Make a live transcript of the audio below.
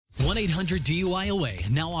1-800-DUI-OA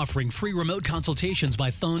now offering free remote consultations by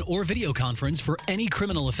phone or video conference for any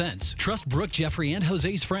criminal offense. Trust Brooke, Jeffrey, and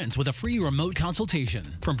Jose's friends with a free remote consultation.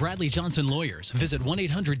 From Bradley Johnson Lawyers, visit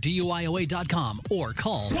 1-800-DUIOA.com or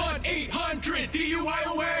call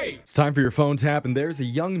 1-800-DUIOA. It's time for your phone tap, and there's a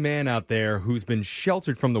young man out there who's been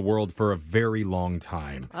sheltered from the world for a very long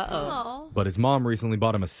time. Uh-oh. But his mom recently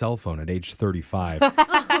bought him a cell phone at age 35.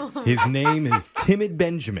 His name is Timid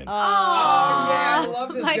Benjamin. Oh, yeah, I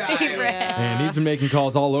love this my guy. favorite. And he's been making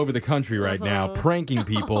calls all over the country right now, pranking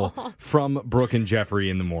people from Brooke and Jeffrey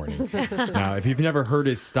in the morning. Now, if you've never heard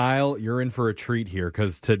his style, you're in for a treat here,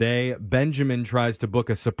 because today, Benjamin tries to book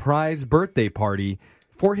a surprise birthday party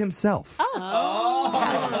for himself. Oh.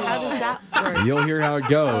 How does that work? You'll hear how it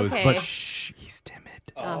goes, Okay. but shh, he's timid.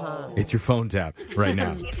 It's your phone tap right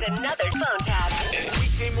now. It's another phone tap.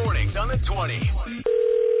 Weekday mornings on the 20s.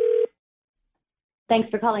 Thanks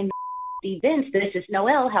for calling Events. This is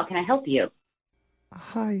Noelle. How can I help you?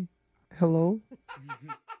 Hi. Hello.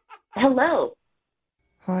 Hello.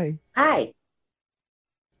 Hi. Hi.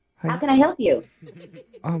 Hi. How can I help you?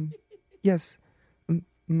 Yes.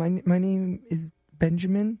 My name is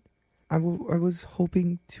Benjamin. I was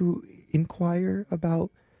hoping to inquire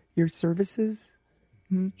about your services.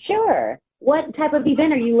 Sure. What type of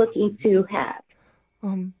event are you looking to have?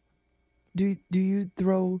 Do you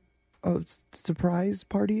throw surprise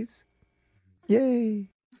parties? Yay.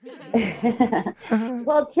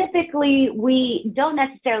 Well, typically we don't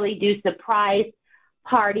necessarily do surprise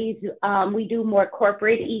parties. We do more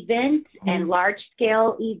corporate events and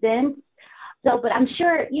large-scale events. So, but I'm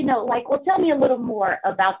sure, well, tell me a little more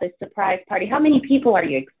about this surprise party. How many people are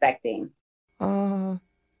you expecting? How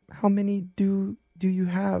many do you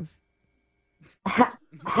have?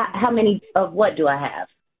 How many of what do I have?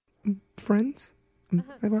 Friends?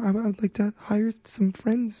 I would like to hire some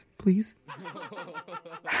friends, please.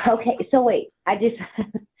 Okay, so wait, this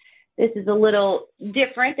is a little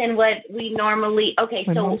different than what we normally,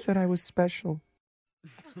 My mom said I was special.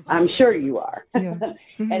 I'm sure you are. Yeah.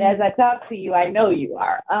 And as I talk to you, I know you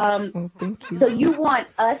are. Oh, thank you. So you want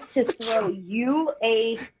us to throw you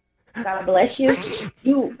God bless you.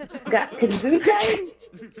 You got kazoo?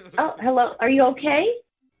 Oh, hello. Are you okay?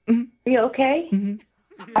 Are you okay?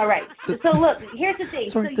 All right. So look, here's the thing.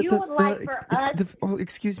 Sorry, so you would like for us...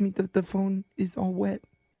 excuse me, the phone is all wet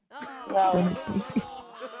Well, from my sneezing.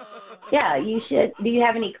 yeah, you should. Do you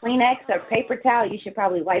have any Kleenex or paper towel? You should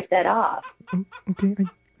probably wipe that off. Oh, okay,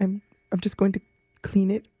 I'm just going to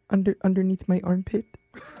clean it underneath my armpit.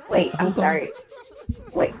 Wait, I'm sorry.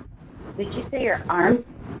 Wait, did you say your arm?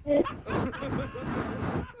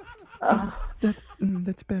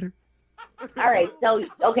 That's better. All right. So,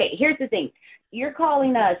 okay, here's the thing. You're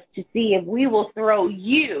calling us to see if we will throw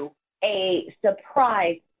you a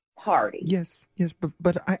surprise party. Yes,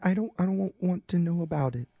 but I don't want to know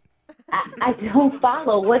about it. I don't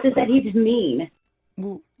follow. What does that even mean?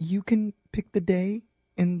 Well, you can pick the day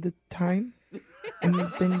and the time, and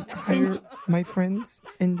then hire my friends,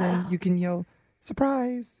 and then you can yell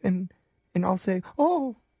surprise, and I'll say,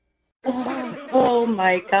 oh. Oh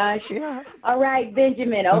my gosh. Yeah. All right,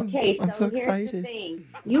 Benjamin. Okay, I'm so here's excited. the thing.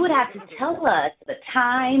 You would have to tell us the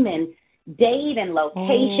time and date and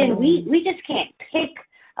location. Oh. We just can't pick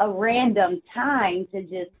a random time to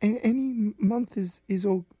just... Any month is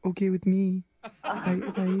okay with me. I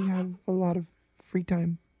have a lot of free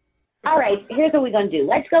time. All right, here's what we're going to do.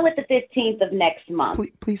 Let's go with the 15th of next month.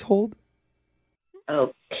 Please hold.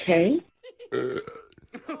 Okay.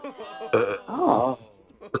 Oh.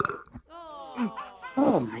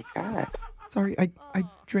 Oh, my God. Sorry, I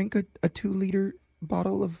drank a 2-liter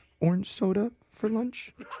bottle of orange soda for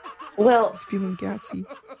lunch. Well, I was feeling gassy.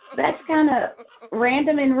 that's kind of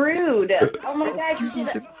random and rude. Oh, my God. Excuse me,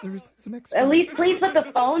 there was some extra. At least please put the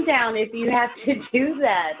phone down if you have to do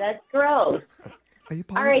that. That's gross.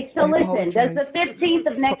 All right, so listen, does the 15th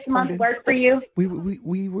of next month work for you?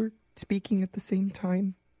 We were speaking at the same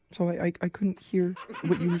time, so I couldn't hear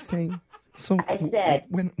what you were saying. So I said...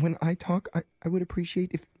 when I talk, I would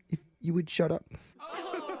appreciate if you would shut up.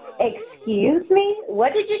 Excuse me?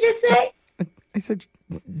 What did you just say? I said,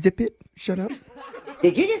 zip it, shut up.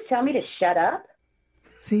 Did you just tell me to shut up?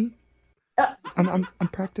 See? I'm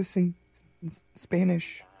practicing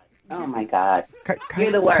Spanish. Oh, my God.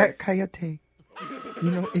 You're the worst. Cállate. You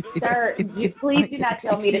know, Sir, please do not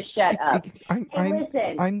tell me to shut up.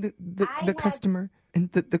 Listen, I'm the customer, and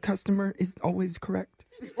the customer is always correct.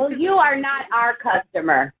 Well, you are not our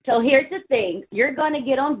customer. So here's the thing. You're going to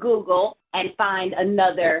get on Google and find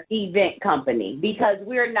another event company because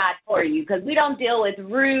we're not for you, because we don't deal with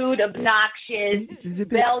rude, obnoxious,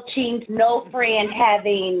 belching, no friend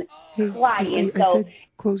having clients. I said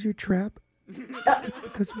close your trap?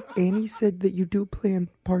 Because Annie said that you do plan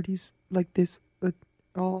parties like this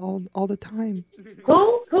all the time.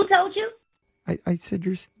 Who told you? I said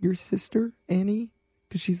your sister, Annie,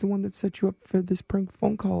 because she's the one that set you up for this prank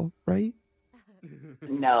phone call, right?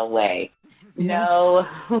 No way. Yeah. No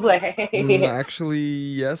way. Actually,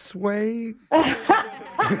 yes way.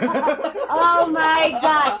 Oh my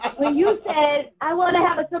God. When you said, I want to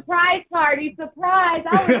have a surprise party, I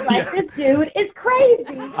was like, this dude is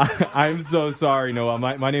crazy. I'm so sorry, Noah.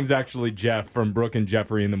 My name's actually Jeff from Brooke and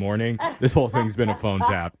Jeffrey in the Morning. This whole thing's been a phone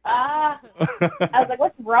tap. I was like,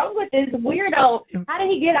 what's wrong with this weirdo? How did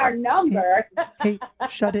he get our number? Hey,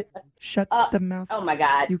 shut it. Shut the mouth. Oh my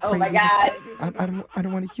God. You Oh my crazy. God. I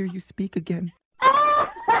don't want to hear you speak again.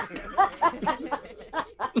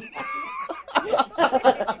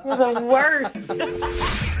 You're the worst.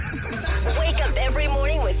 Wake up every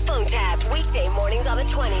morning with phone taps. Weekday mornings on the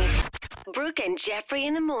 20s. Brooke and Jeffrey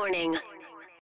in the Morning.